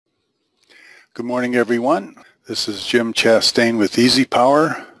Good morning, everyone. This is Jim Chastain with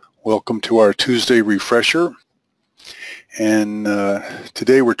EasyPower. Welcome to our Tuesday refresher. And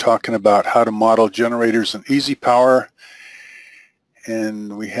today we're talking about how to model generators in EasyPower.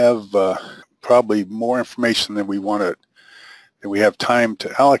 And we have probably more information than we have time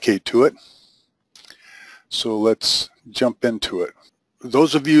to allocate to it. So let's jump into it.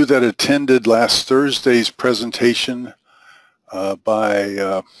 Those of you that attended last Thursday's presentation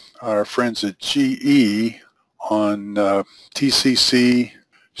by our friends at GE on TCC,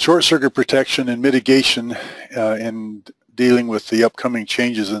 short circuit protection and mitigation in dealing with the upcoming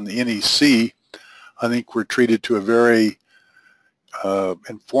changes in the NEC, I think we're treated to a very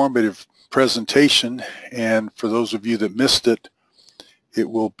informative presentation. And for those of you that missed it, it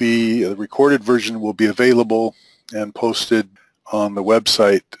will be, the recorded version will be available and posted on the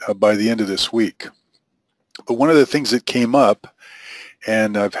website by the end of this week. But one of the things that came up,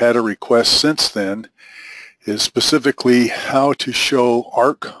 and I've had a request since then, is specifically how to show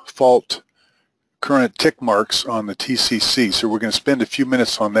arc fault current tick marks on the TCC. So we're going to spend a few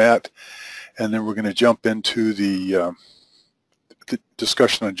minutes on that, and then we're going to jump into the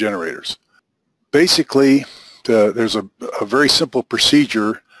discussion on generators. Basically, there's a very simple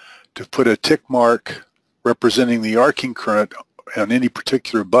procedure to put a tick mark representing the arcing current on any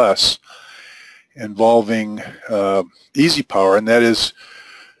particular bus involving EasyPower, and that is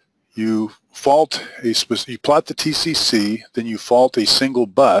you plot the TCC, then you fault a single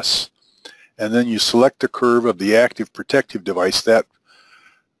bus, and then you select the curve of the active protective device, that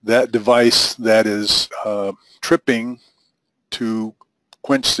device that is tripping to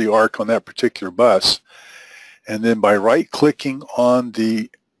quench the arc on that particular bus. And then by right-clicking on the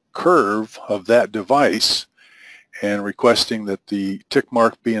curve of that device and requesting that the tick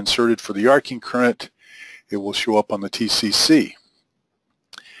mark be inserted for the arcing current, it will show up on the TCC.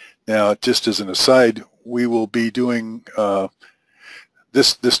 Now, just as an aside, we will be doing,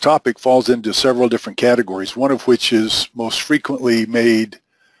 this topic falls into several different categories, one of which is most frequently made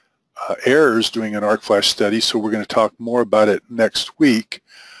errors doing an arc flash study, so we're going to talk more about it next week,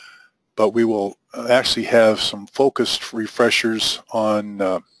 but we will actually have some focused refreshers on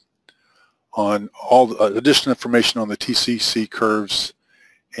all the additional information on the TCC curves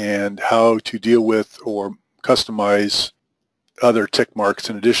and how to deal with or customize other tick marks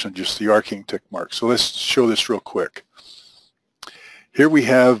in addition to just the arcing tick marks. So let's show this real quick. Here we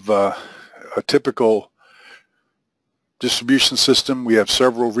have a typical distribution system. We have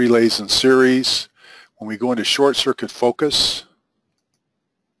several relays in series. When we go into short circuit focus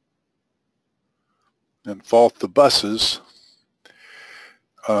and fault the buses,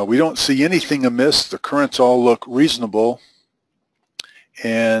 we don't see anything amiss. The currents all look reasonable,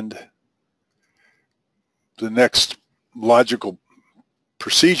 and the next logical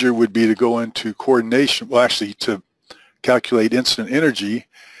procedure would be to go into coordination, well, actually to calculate incident energy.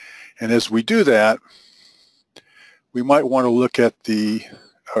 And as we do that, we might want to look at the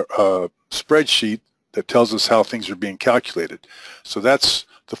spreadsheet that tells us how things are being calculated. So that's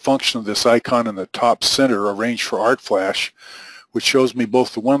the function of this icon in the top center, arranged for arc flash, which shows me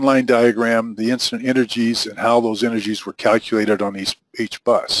both the one-line diagram, the incident energies, and how those energies were calculated on each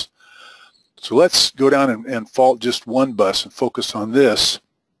bus. So let's go down and fault just one bus and focus on this,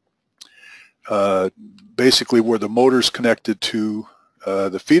 basically where the motor's connected to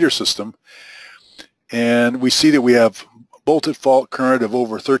the feeder system. And we see that we have bolted fault current of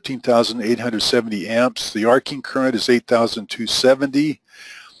over 13,870 amps. The arcing current is 8,270,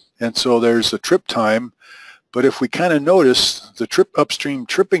 and so there's a trip time. But if we kind of notice, the upstream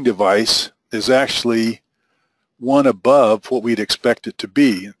tripping device is actually one above what we'd expect it to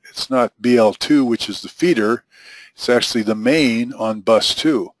be. It's not BL2, which is the feeder. It's actually the main on bus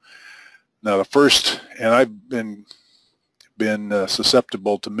 2. Now the first, and I've been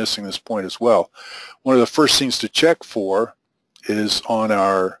susceptible to missing this point as well. One of the first things to check for is on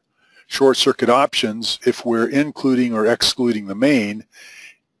our short circuit options if we're including or excluding the main.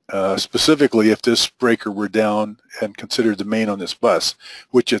 Specifically if this breaker were down and considered the main on this bus,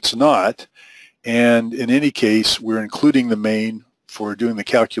 which it's not, and in any case we're including the main for doing the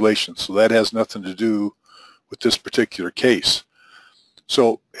calculation, so that has nothing to do with this particular case.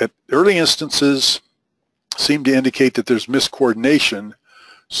 So at early instances seem to indicate that there's miscoordination,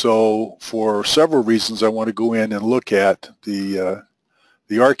 so for several reasons I want to go in and look at the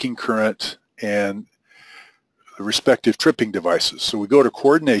arcing current and the respective tripping devices. So we go to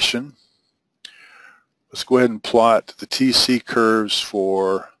coordination. Let's go ahead and plot the TC curves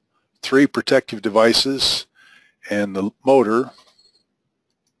for 3 protective devices and the motor.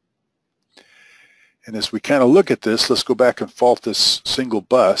 And as we kind of look at this, let's go back and fault this single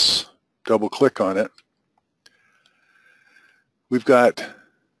bus. double click on it, we've got,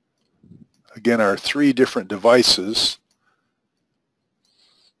 again, our 3 different devices.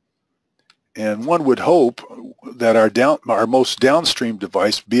 And one would hope that our most downstream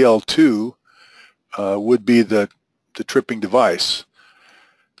device, BL2, would be the tripping device.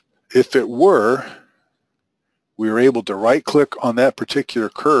 If it were, we were able to right-click on that particular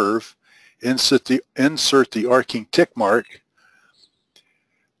curve, insert the arcing tick mark,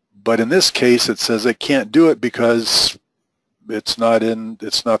 but in this case it says it can't do it because it's not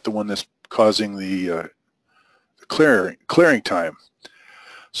the one that's causing the clearing time.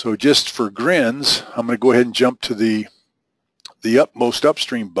 So just for grins, I'm going to go ahead and jump to the most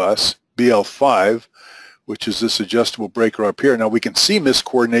upstream bus, BL5, which is this adjustable breaker up here. Now we can see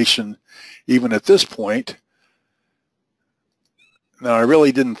miscoordination even at this point. Now I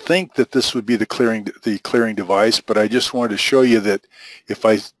really didn't think that this would be the clearing device, but I just wanted to show you that if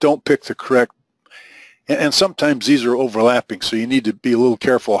I don't pick the correct, and sometimes these are overlapping, so you need to be a little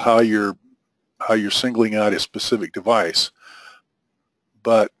careful how you're singling out a specific device.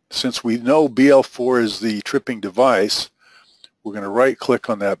 But since we know BL4 is the tripping device, we're going to right-click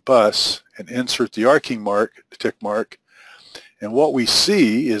on that bus and insert the arcing mark, the tick mark, and what we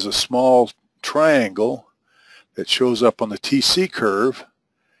see is a small triangle that shows up on the TC curve,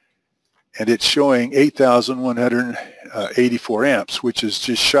 and it's showing 8,184 amps, which is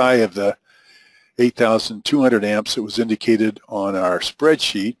just shy of the 8,200 amps that was indicated on our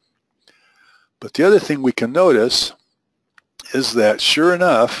spreadsheet. But the other thing we can notice is that, sure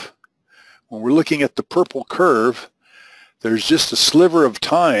enough, when we're looking at the purple curve, there's just a sliver of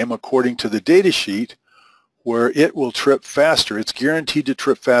time, according to the data sheet, where it will trip faster. It's guaranteed to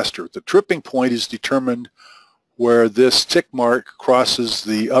trip faster. The tripping point is determined where this tick mark crosses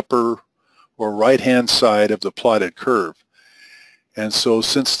the upper or right-hand side of the plotted curve. And so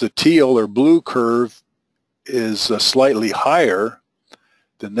since the teal or blue curve is slightly higher,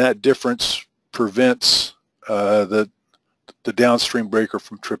 then that difference prevents the downstream breaker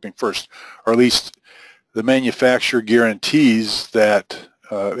from tripping first, or at least the manufacturer guarantees that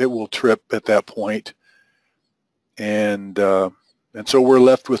it will trip at that point. And so we're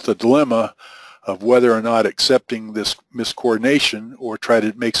left with the dilemma of whether or not accepting this miscoordination or try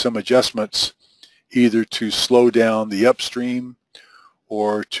to make some adjustments, either to slow down the upstream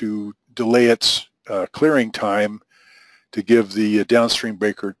or to delay its clearing time to give the downstream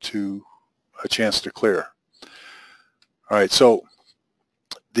breaker a chance to clear. All right, so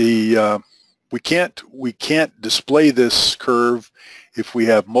we can't display this curve if we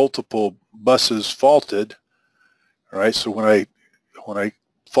have multiple buses faulted. All right, so when I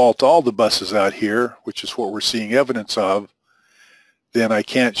fault all the buses out here, which is what we're seeing evidence of, then I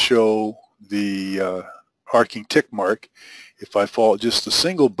can't show the arcing tick mark. If I fault just a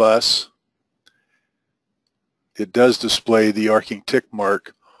single bus, it does display the arcing tick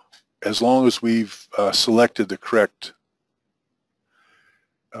mark as long as we've selected the correct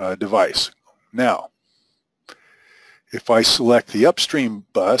device. Now, if I select the upstream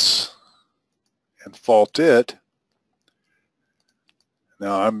bus and fault it,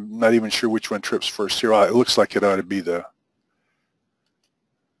 now I'm not even sure which one trips first here. It looks like it ought to be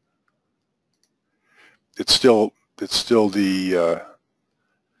it's still the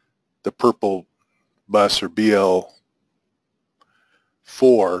purple bus, or BL4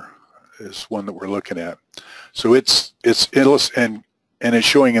 is one that we're looking at. So it's endless, and it's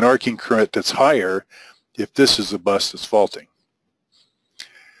showing an arcing current that's higher if this is the bus that's faulting.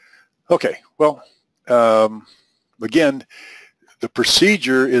 Okay, well, again, the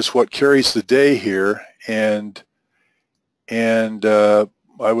procedure is what carries the day here, and I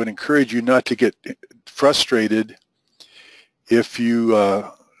would encourage you not to get frustrated if you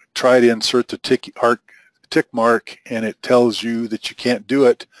try to insert the tick mark and it tells you that you can't do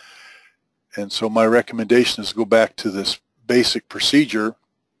it. And so my recommendation is to go back to this basic procedure,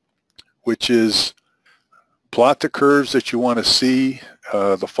 which is plot the curves that you want to see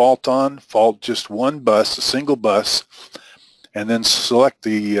the fault on, fault just one bus, a single bus, and then select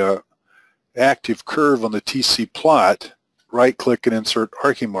the active curve on the TC plot, right-click and insert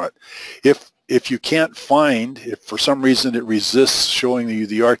arcing mark. If you can't find, if for some reason it resists showing you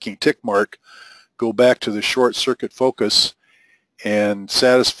the arcing tick mark, go back to the short circuit focus and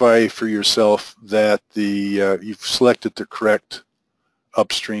satisfy for yourself that you've selected the correct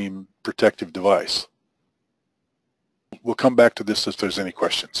upstream protective device. We'll come back to this if there's any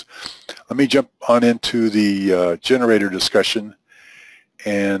questions. Let me jump on into the generator discussion,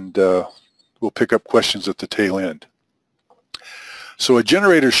 and we'll pick up questions at the tail end. So a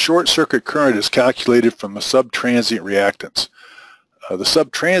generator's short circuit current is calculated from the subtransient reactance. The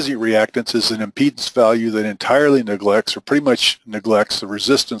subtransient reactance is an impedance value that entirely neglects or pretty much neglects the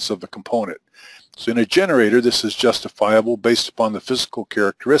resistance of the component. So in a generator, this is justifiable based upon the physical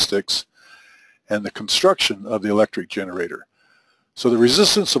characteristics and the construction of the electric generator. So the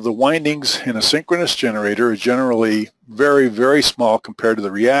resistance of the windings in a synchronous generator is generally very, very small compared to the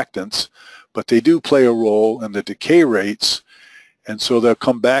reactance, but they do play a role in the decay rates, and so they'll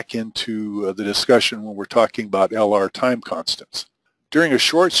come back into the discussion when we're talking about LR time constants. During a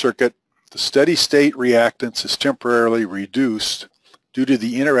short circuit, the steady state reactance is temporarily reduced due to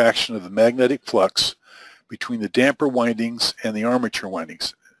the interaction of the magnetic flux between the damper windings and the armature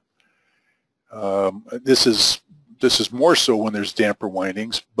windings. This is more so when there's damper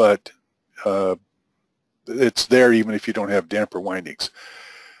windings, but it's there even if you don't have damper windings.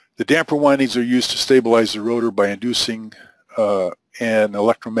 The damper windings are used to stabilize the rotor by inducing an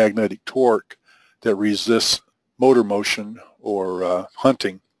electromagnetic torque that resists motor motion or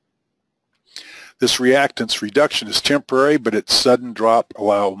hunting. This reactance reduction is temporary, but its sudden drop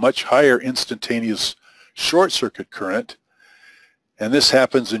allows much higher instantaneous short circuit current, and this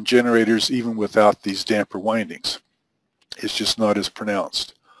happens in generators even without these damper windings. It's just not as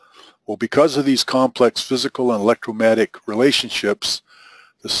pronounced. Well, because of these complex physical and electromagnetic relationships,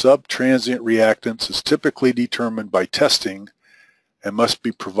 the subtransient reactance is typically determined by testing and must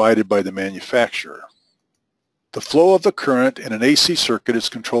be provided by the manufacturer. The flow of the current in an AC circuit is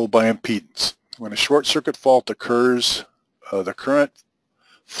controlled by impedance. When a short circuit fault occurs, the current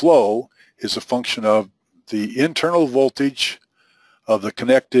flow is a function of the internal voltage of the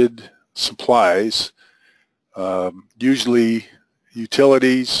connected supplies, usually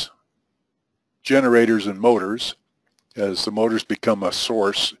utilities, generators, and motors, as the motors become a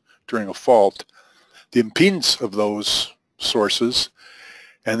source during a fault, the impedance of those sources,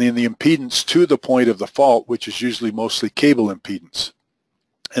 and then the impedance to the point of the fault, which is usually mostly cable impedance.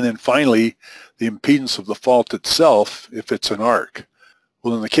 And then finally, the impedance of the fault itself, if it's an arc.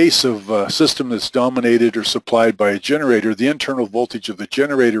 Well, in the case of a system that's dominated or supplied by a generator, the internal voltage of the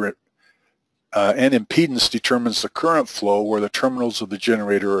generator and impedance determines the current flow where the terminals of the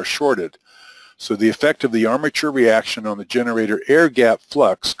generator are shorted. So the effect of the armature reaction on the generator air gap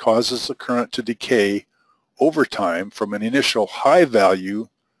flux causes the current to decay over time from an initial high value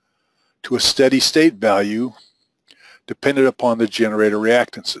to a steady state value dependent upon the generator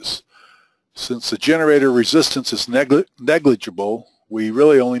reactances. Since the generator resistance is negligible, we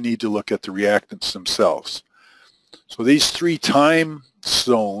really only need to look at the reactants themselves. So these three time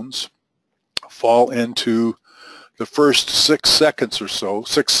zones fall into the first 6 seconds or so,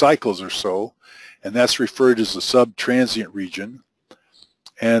 6 cycles or so, and that's referred as the subtransient region.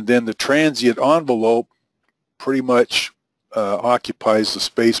 And then the transient envelope pretty much occupies the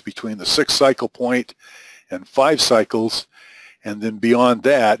space between the 6 cycle point and 5 cycles, and then beyond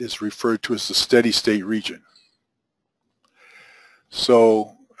that is referred to as the steady state region.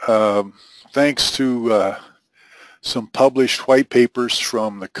 So thanks to some published white papers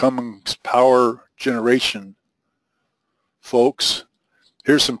from the Cummins power generation folks,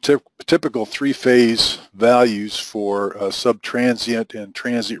 here's some typical three-phase values for subtransient and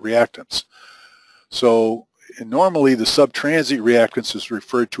transient reactance. So normally the subtransient reactance is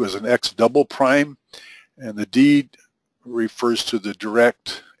referred to as an X double prime, and the D refers to the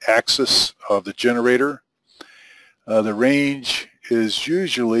direct axis of the generator. The range is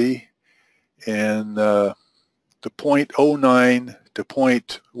usually in the 0.09 to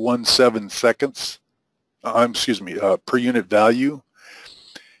 0.17 seconds, per unit value.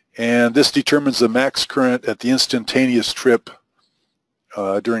 And this determines the max current at the instantaneous trip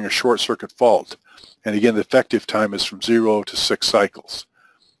during a short circuit fault. And again, the effective time is from 0 to 6 cycles.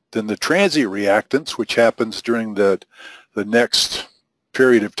 Then the transient reactance, which happens during the next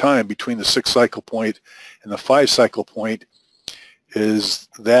period of time between the 6 cycle point and the 5 cycle point, is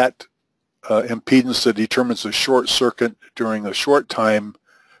that impedance that determines the short circuit during a short time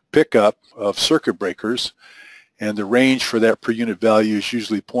pickup of circuit breakers. And the range for that per unit value is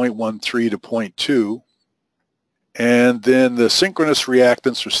usually 0.13 to 0.2. And then the synchronous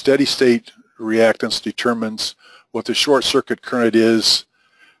reactance or steady state reactance determines what the short circuit current is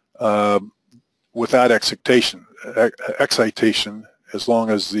without excitation, as long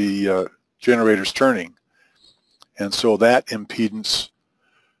as the generator's turning. And so that impedance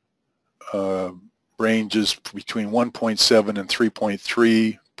ranges between 1.7 and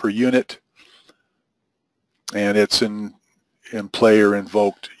 3.3 per unit, and it's in play or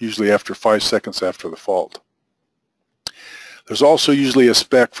invoked usually after 5 seconds after the fault. There's also usually a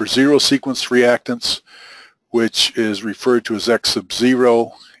spec for zero sequence reactance, which is referred to as X sub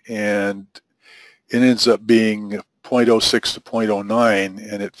 0, and it ends up being 0.06 to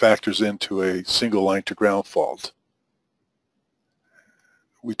 0.09, and it factors into a single line to ground fault.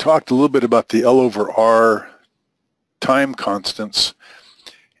 We talked a little bit about the L over R time constants,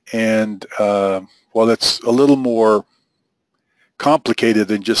 and while that's a little more complicated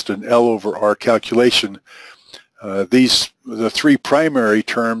than just an L over R calculation, the three primary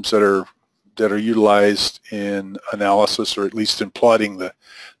terms that are utilized in analysis, or at least in plotting the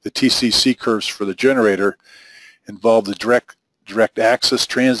TCC curves for the generator, involve the direct axis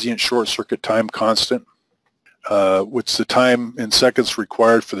transient short circuit time constant, which is the time in seconds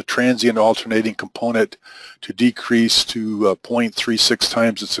required for the transient alternating component to decrease to 0.36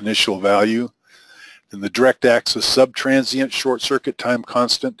 times its initial value. Then the direct axis subtransient short circuit time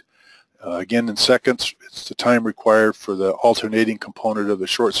constant, again in seconds, it's the time required for the alternating component of the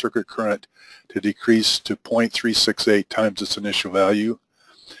short circuit current to decrease to 0.368 times its initial value.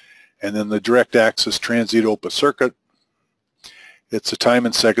 And then the direct axis transient open circuit, it's the time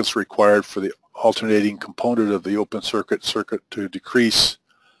in seconds required for the alternating component of the open circuit to decrease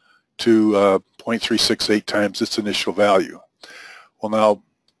to 0.368 times its initial value. Well, now,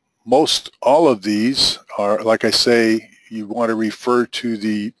 all of these are, like I say, you want to refer to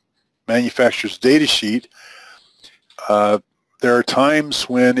the manufacturer's data sheet. There are times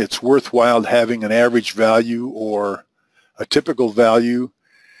when it's worthwhile having an average value or a typical value.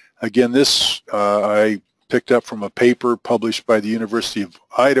 Again, this I picked up from a paper published by the University of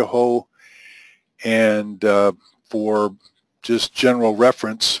Idaho, and for just general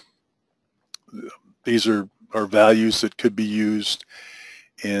reference, these are values that could be used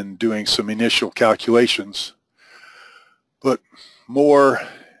in doing some initial calculations. But more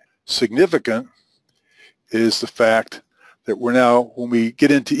significant is the fact that we're now, when we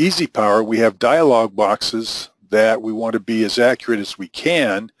get into EasyPower, we have dialog boxes that we want to be as accurate as we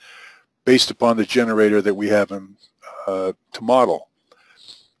can based upon the generator that we have to model.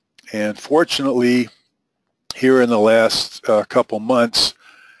 And fortunately, here in the last couple months,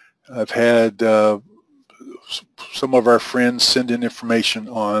 I've had some of our friends send in information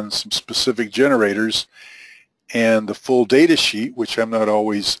on some specific generators and the full data sheet, which I'm not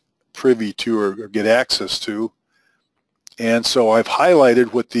always privy to or get access to. And so I've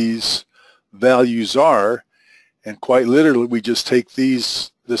highlighted what these values are, and quite literally we just take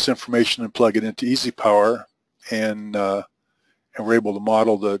this information and plug it into EasyPower, and we're able to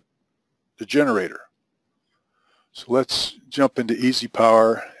model the generator. So let's jump into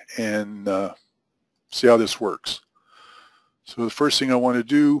EasyPower and see how this works. So the first thing I want to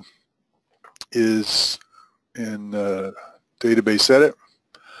do is in database edit,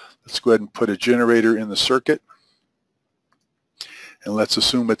 let's go ahead and put a generator in the circuit, and let's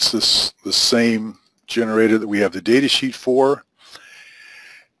assume it's the same generator that we have the data sheet for,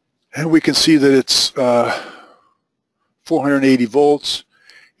 and we can see that it's 480 volts.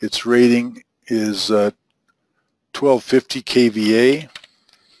 Its rating is 1250 kVA,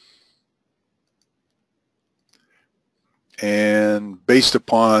 and based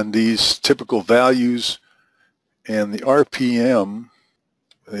upon these typical values and the RPM,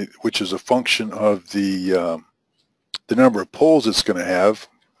 which is a function of the number of poles it's going to have,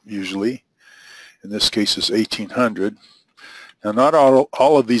 usually, in this case is 1800. Now, not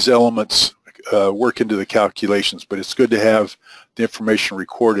all of these elements work into the calculations, but it's good to have the information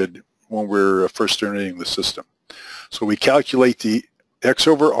recorded when we're first entering the system. So we calculate the X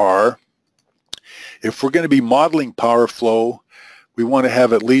over R. If we're going to be modeling power flow, we want to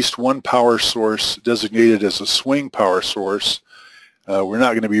have at least one power source designated as a swing power source. We're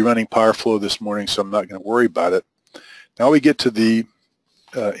not going to be running power flow this morning, so I'm not going to worry about it. Now we get to the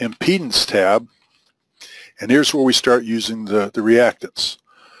impedance tab, and here's where we start using the reactance.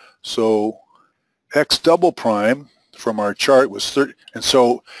 So X double prime from our chart was 30, and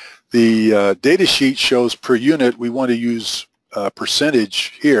so the data sheet shows per unit. We want to use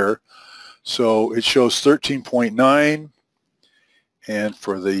percentage here, so it shows 13.9, and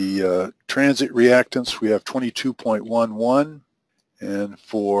for the transit reactance we have 22.11, and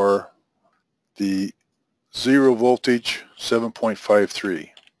for the zero voltage 7.53.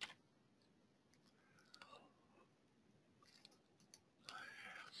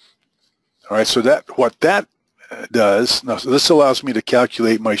 All right, so what that does, now so this allows me to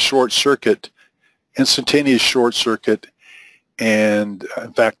calculate my short circuit, instantaneous short circuit, and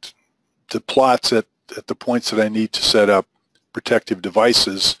in fact the plots at the points that I need to set up protective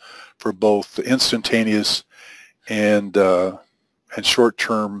devices for both the instantaneous and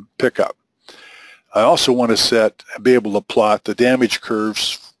short-term pickup. I also want to be able to plot the damage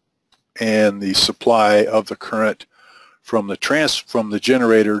curves and the supply of the current from the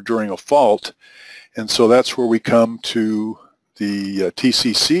generator during a fault, And so that's where we come to the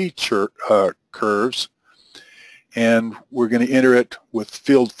TCC curves, and we're going to enter it with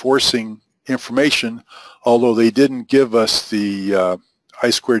field forcing information, although they didn't give us the I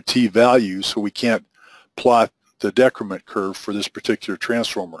squared T value, so we can't plot the decrement curve for this particular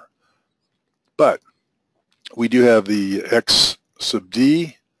transformer. But we do have the X sub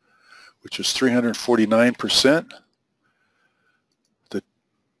D, which is 349%. The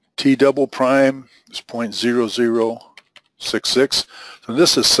T double prime is 0.0066. So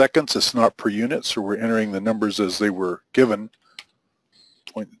this is seconds, it's not per unit, so we're entering the numbers as they were given.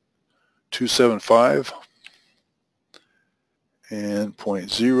 0.275 and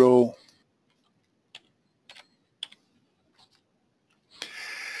 0.0.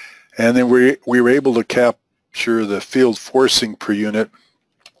 And then we were able to capture the field forcing per unit,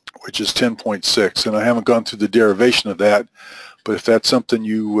 which is 10.6. And I haven't gone through the derivation of that, but if that's something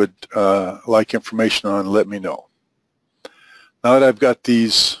you would like information on, let me know. Now that I've got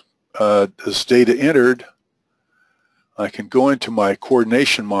this data entered, I can go into my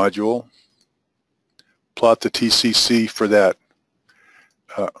coordination module, plot the TCC for that.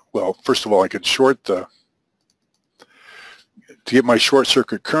 Well, first of all, I can to get my short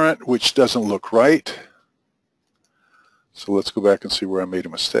circuit current, which doesn't look right. So let's go back and see where I made a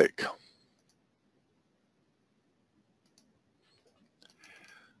mistake.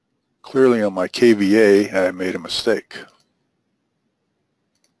 Clearly on my KVA, I made a mistake.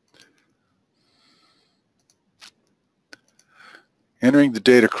 Entering the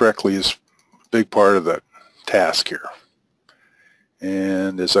data correctly is a big part of that task here.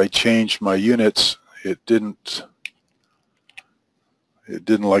 And as I changed my units, it didn't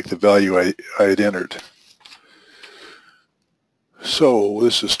like the value I had entered. So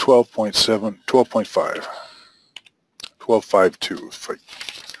this is 12.7, 12.5, 12.52 if I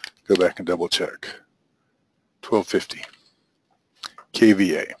go back and double check. 1250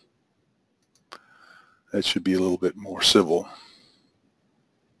 kVA. That should be a little bit more civil.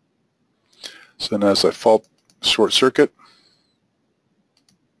 So now as I fault short circuit,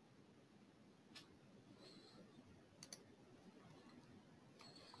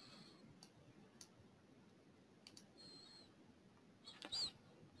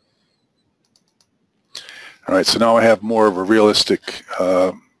 all right, so now I have more of a realistic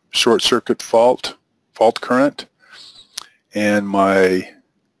short circuit fault current, and my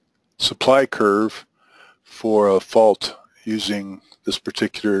supply curve for a fault using this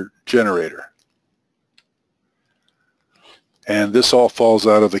particular generator. And this all falls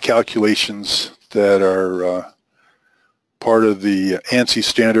out of the calculations that are part of the ANSI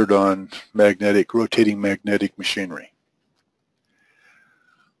standard on rotating magnetic machinery.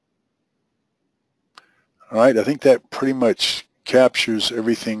 All right, I think that pretty much captures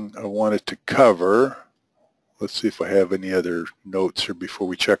everything I wanted to cover. Let's see if I have any other notes here before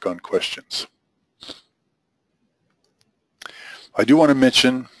we check on questions. I do want to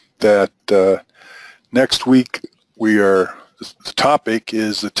mention that next week the topic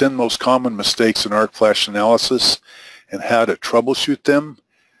is the 10 most common mistakes in arc flash analysis and how to troubleshoot them.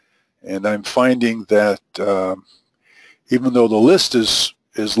 And I'm finding that even though the list is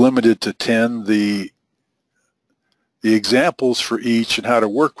limited to 10, the examples for each and how to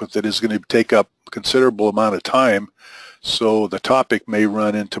work with it is going to take up a considerable amount of time. So the topic may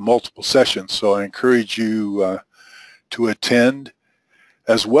run into multiple sessions. So I encourage you to attend,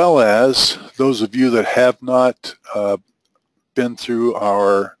 as well as those of you that have not been through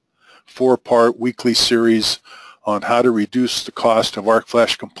our 4-part weekly series on how to reduce the cost of arc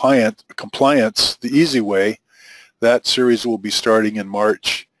flash compliance the easy way. That series will be starting in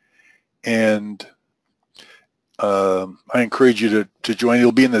March, and I encourage you to join.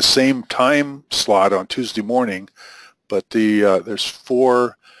 It'll be in the same time slot on Tuesday morning, but there's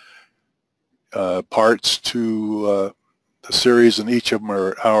 4 parts to the series, and each of them are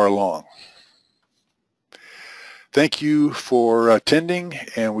an hour long. Thank you for attending,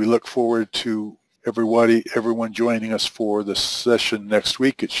 and we look forward to everyone joining us for the session next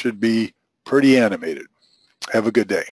week. It should be pretty animated. Have a good day.